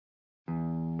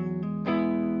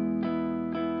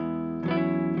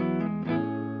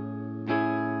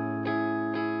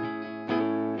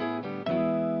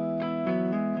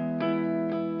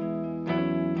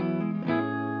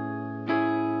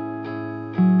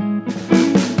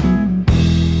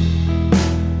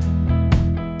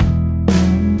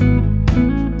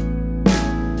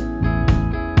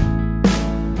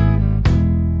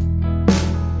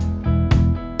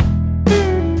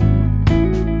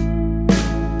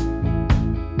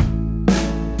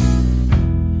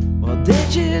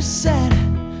Did you said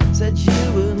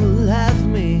you would love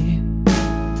me?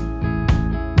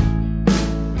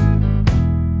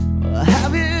 Or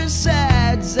have you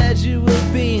said you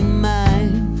would be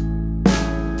mine?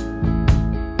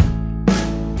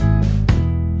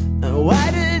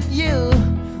 Why did you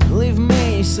leave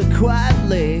me so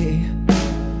quietly?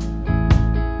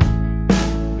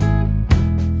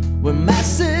 When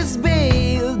masses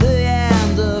be the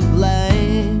end of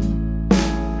line,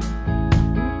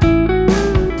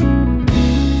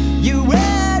 you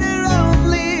were the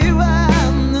only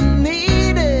one that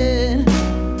needed.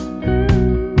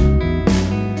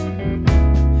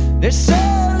 There's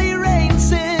only rain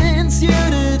since you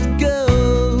did go.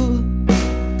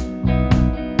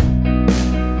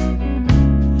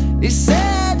 You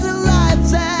said the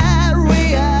lives that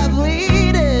we have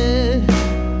leaded.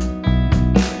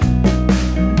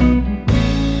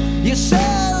 You're so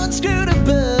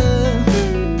inscrutable.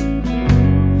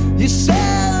 You're so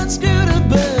inscrutable.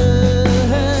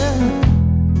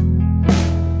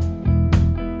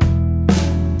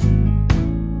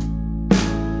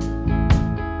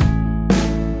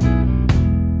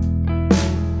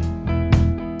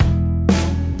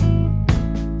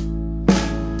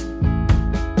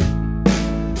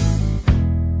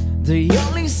 The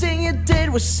only thing you did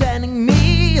was sending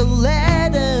me a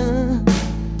letter.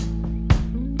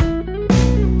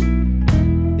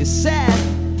 You said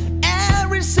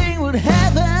everything would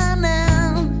have an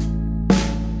end.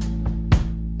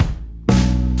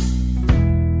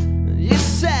 You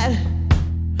said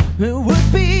it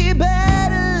would be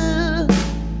better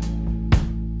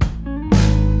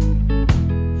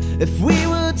if we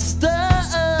would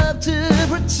stop to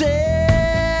pretend.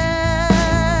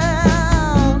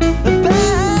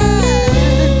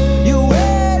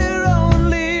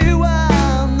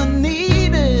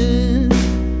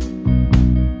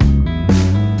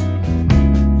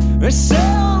 It's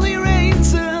only rain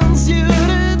since you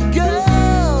did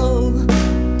go.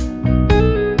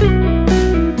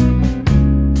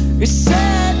 You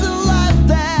said the life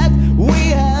that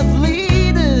we have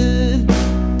leaded.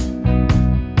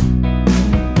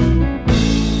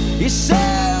 You're so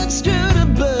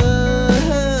inscrutable.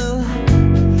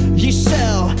 You're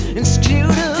so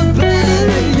inscrutable,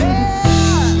 yeah.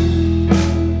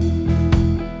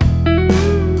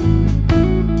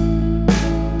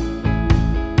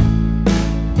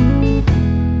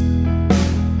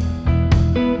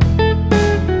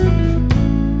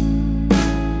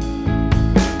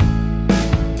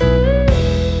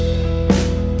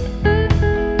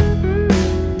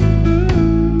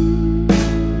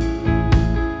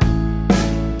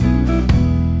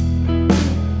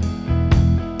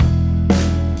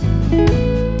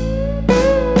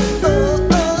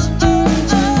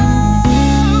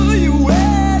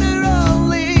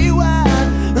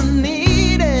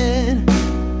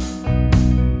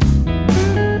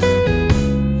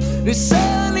 It's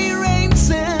only rain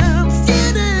since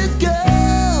you did go.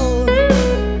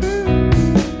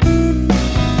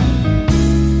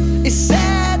 It's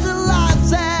sad the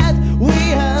lives that we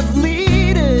have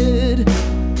leaded.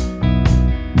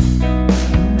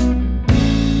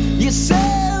 You're so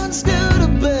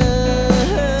inscrutable.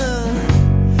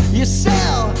 You're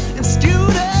so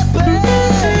inscrutable,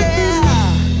 yeah.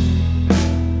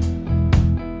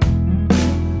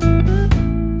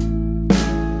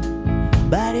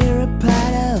 But you're a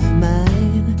part of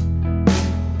mine.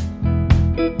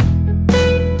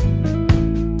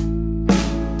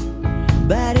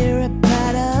 But you're a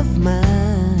part of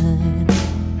mine.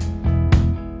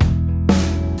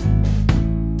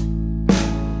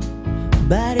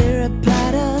 But you're